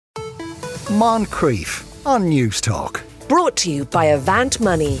Moncrief on News Talk. Brought to you by Avant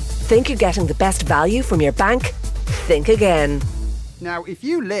Money. Think you're getting the best value from your bank? Think again. Now, if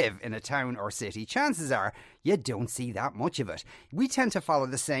you live in a town or city, chances are you don't see that much of it. We tend to follow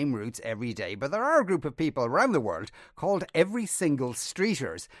the same routes every day, but there are a group of people around the world called Every Single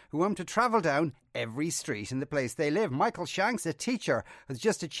Streeters who want to travel down every street in the place they live. Michael Shanks, a teacher, has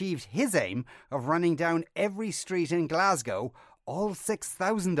just achieved his aim of running down every street in Glasgow, all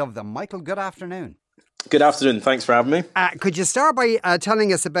 6,000 of them. Michael, good afternoon. Good afternoon. Thanks for having me. Could you start by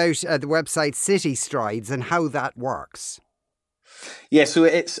telling us about the website City Strides and how that works? Yeah, so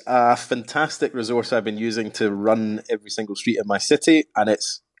it's a fantastic resource I've been using to run every single street in my city, and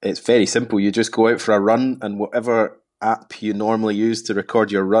it's very simple. You just go out for a run, and whatever app you normally use to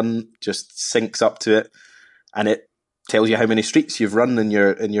record your run just syncs up to it, and it tells you how many streets you've run in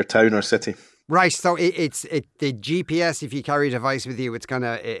your town or city. Right, so it's the GPS. If you carry a device with you, it's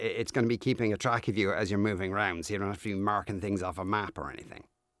gonna be keeping a track of you as you're moving around, so you don't have to be marking things off a map or anything.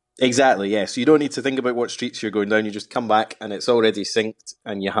 Exactly, yeah. So you don't need to think about what streets you're going down. You just come back and it's already synced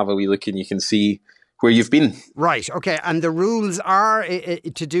and you have a wee look and you can see where you've been. Right, okay. And the rules are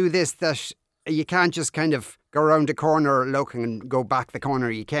to do this that you can't just kind of go around a corner looking and go back the corner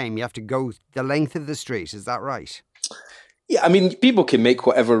you came. You have to go the length of the street. Is that right? Yeah, I mean, people can make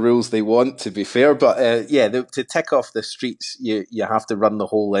whatever rules they want, to be fair. But to tick off the streets, you have to run the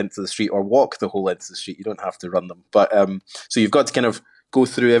whole length of the street or walk the whole length of the street. You don't have to run them. But so you've got to kind of go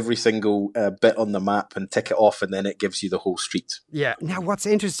through every single bit on the map and tick it off, and then it gives you the whole street. Yeah. Now, what's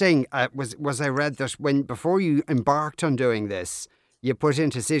interesting was I read that before you embarked on doing this, you put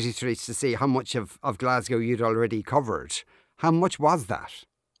into City Streets to see how much of Glasgow you'd already covered. How much was that?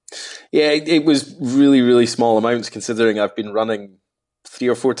 Yeah, it was really, really small amounts, considering I've been running 3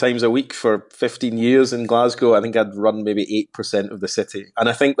 or 4 times a week for 15 years in Glasgow. I think I'd run maybe 8% of the city. And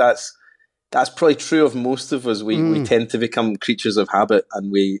I think that's probably true of most of us. We tend to become creatures of habit, and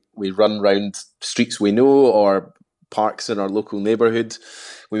we run round streets we know or parks in our local neighbourhood.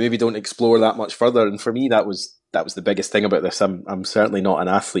 We maybe don't explore that much further. And for me, that was the biggest thing about this. I'm certainly not an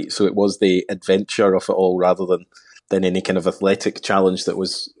athlete, so it was the adventure of it all rather than any kind of athletic challenge that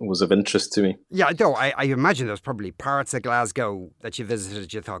was of interest to me. Yeah, no, I imagine there's probably parts of Glasgow that you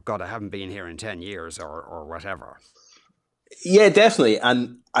visited you thought, God, I haven't been here in 10 years or whatever. Yeah, definitely.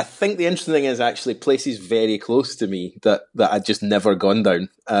 And I think the interesting thing is actually places very close to me that I'd just never gone down,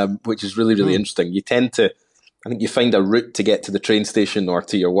 which is really, really interesting. You tend to, I think you find a route to get to the train station or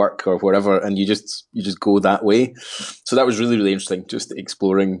to your work or wherever, and you just go that way. So that was really, really interesting, just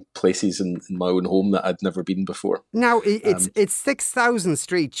exploring places in my own home that I'd never been before. Now, it's 6,000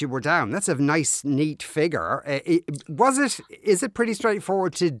 streets you were down. That's a nice, neat figure. Is it pretty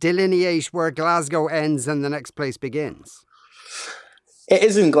straightforward to delineate where Glasgow ends and the next place begins? It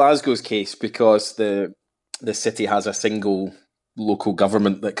is in Glasgow's case because the city has a single local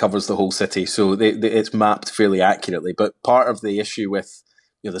government that covers the whole city, so it's mapped fairly accurately. But part of the issue with,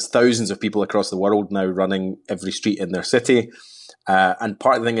 there's thousands of people across the world now running every street in their city, and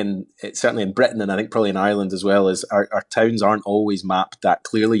part of the thing, certainly in Britain and I think probably in Ireland as well, is our towns aren't always mapped that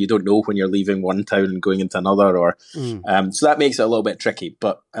clearly. You don't know when you're leaving one town and going into another, so that makes it a little bit tricky.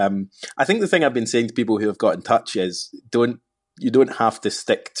 But I think the thing I've been saying to people who have got in touch is you don't have to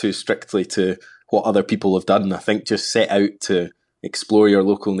stick too strictly to what other people have done. I think just set out to explore your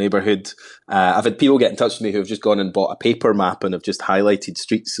local neighbourhood. I've had people get in touch with me who have just gone and bought a paper map and have just highlighted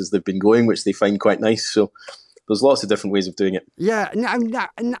streets as they've been going, which they find quite nice. So there's lots of different ways of doing it. Yeah,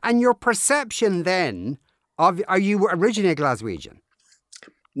 and your perception then are you originally a Glaswegian?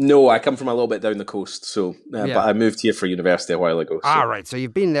 No, I come from a little bit down the coast, but I moved here for university a while ago. So. Right, so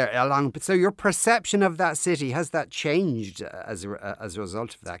you've been there a long. But so your perception of that city, has that changed as a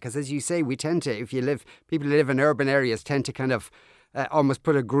result of that? Because as you say, we tend to, people who live in urban areas tend to kind of almost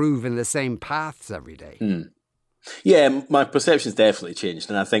put a groove in the same paths every day. Yeah, my perception's definitely changed,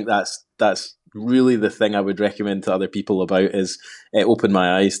 and I think that's really the thing I would recommend to other people about is it opened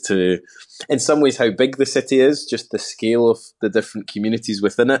my eyes to, in some ways, how big the city is, just the scale of the different communities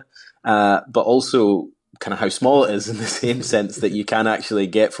within it, but also kind of how small it is in the same sense that you can actually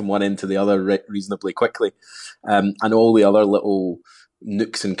get from one end to the other reasonably quickly, and all the other little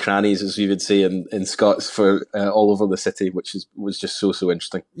nooks and crannies, as we would say in Scots, for all over the city, which was just so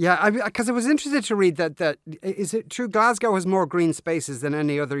interesting. Yeah, because I was interested to read that is it true Glasgow has more green spaces than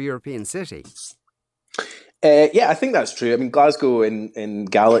any other European city? Yeah, I think that's true. I mean, Glasgow in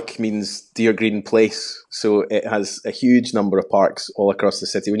Gaelic means Dear Green Place, so it has a huge number of parks all across the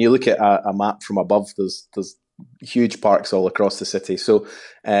city. When you look at a map from above, there's huge parks all across the city. So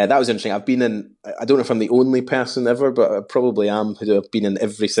that was interesting. I don't know if I'm the only person ever, but I probably am, who have been in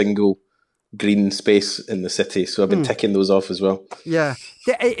every single green space in the city. So I've been ticking those off as well. Yeah.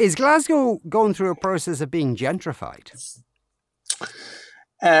 Is Glasgow going through a process of being gentrified?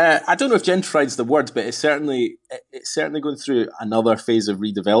 I don't know if gentrified is the word, but it's certainly going through another phase of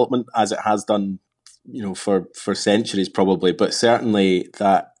redevelopment, as it has done, for centuries probably. But certainly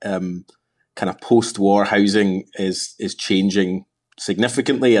that kind of post-war housing is changing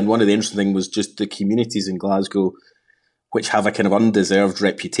significantly. And one of the interesting things was just the communities in Glasgow, which have a kind of undeserved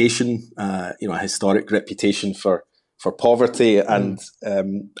reputation, a historic reputation for poverty, and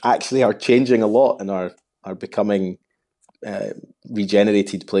actually are changing a lot and are becoming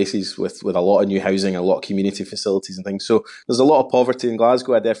regenerated places with a lot of new housing, a lot of community facilities and things. So there's a lot of poverty in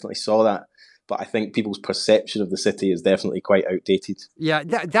Glasgow. I definitely saw that. But I think people's perception of the city is definitely quite outdated. Yeah,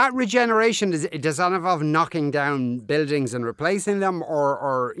 that regeneration, does that involve knocking down buildings and replacing them,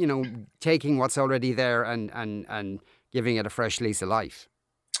 or taking what's already there and giving it a fresh lease of life?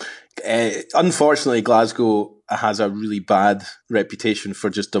 Unfortunately, Glasgow has a really bad reputation for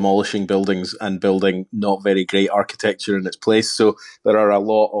just demolishing buildings and building not very great architecture in its place. So there are a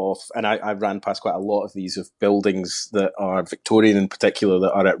lot of, and I ran past quite a lot of these, of buildings that are Victorian in particular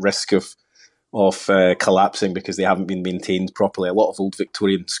that are at risk of collapsing because they haven't been maintained properly. A lot of old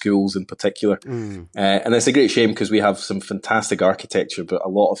Victorian schools in particular. And it's a great shame because we have some fantastic architecture, but a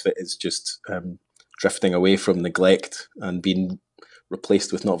lot of it is just drifting away from neglect and being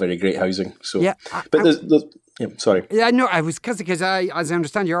replaced with not very great housing. So, yeah, sorry. Yeah, no, I was because as I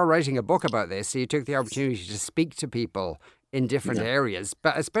understand, you're writing a book about this, so you took the opportunity to speak to people in different areas,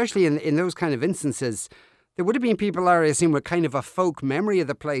 but especially in those kind of instances, there would have been people, I assume, with kind of a folk memory of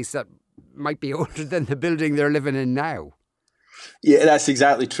the place that might be older than the building they're living in now. Yeah, that's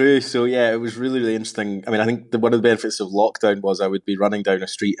exactly true. So yeah, it was really, really interesting. I mean, I think one of the benefits of lockdown was I would be running down a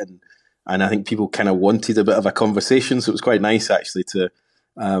street and I think people kind of wanted a bit of a conversation. So it was quite nice actually to,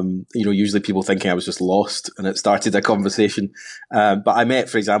 usually people thinking I was just lost and it started a conversation. But I met,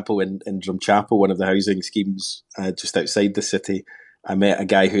 for example, in Drumchapel, one of the housing schemes just outside the city, I met a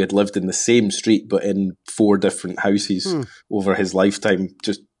guy who had lived in the same street but in 4 different houses over his lifetime,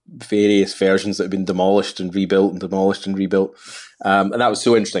 just various versions that have been demolished and rebuilt and demolished and rebuilt. And that was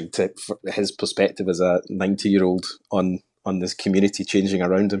so interesting for his perspective as a 90-year-old on this community changing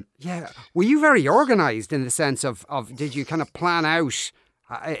around him. Yeah. Were you very organised in the sense of did you kind of plan out,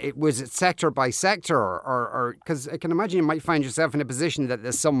 was it sector by sector or because I can imagine you might find yourself in a position that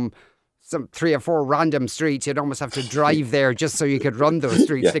there's some 3 or 4 random streets, you'd almost have to drive there just so you could run those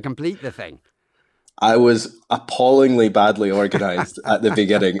streets to complete the thing. I was appallingly badly organised at the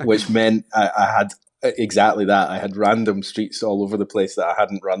beginning, which meant I had exactly that. I had random streets all over the place that I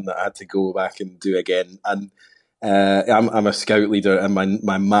hadn't run that I had to go back and do again. And I'm a scout leader and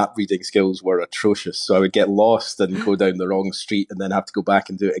my map reading skills were atrocious. So I would get lost and go down the wrong street and then have to go back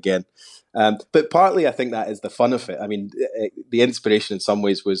and do it again. But partly I think that is the fun of it. I mean, the inspiration in some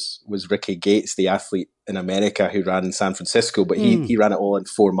ways was Ricky Gates, the athlete in America who ran in San Francisco, but he ran it all in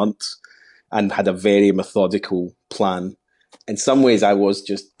 4 months and had a very methodical plan. In some ways, I was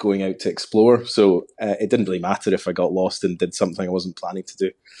just going out to explore, so it didn't really matter if I got lost and did something I wasn't planning to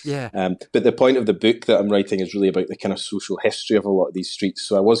do. Yeah. But the point of the book that I'm writing is really about the kind of social history of a lot of these streets.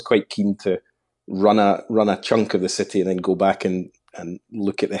 So I was quite keen to run a chunk of the city and then go back and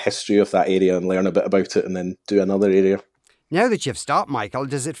look at the history of that area and learn a bit about it and then do another area. Now that you've stopped, Michael,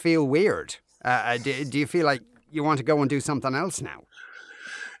 does it feel weird? Do you feel like you want to go and do something else now?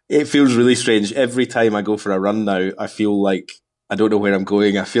 It feels really strange. Every time I go for a run now, I feel like I don't know where I'm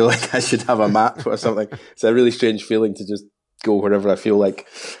going. I feel like I should have a map or something. It's a really strange feeling to just go wherever I feel like.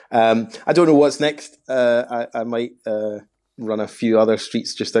 I don't know what's next. I might run a few other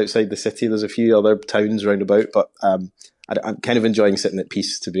streets just outside the city. There's a few other towns round about, but I'm kind of enjoying sitting at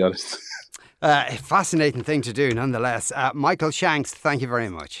peace, to be honest. Fascinating thing to do, nonetheless. Michael Shanks, thank you very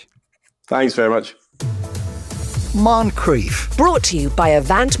much. Thanks very much. Moncrief. Brought to you by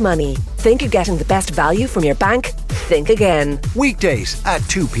Avant Money. Think you're getting the best value from your bank? Think again. Weekdays at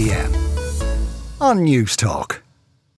 2 p.m. on News Talk.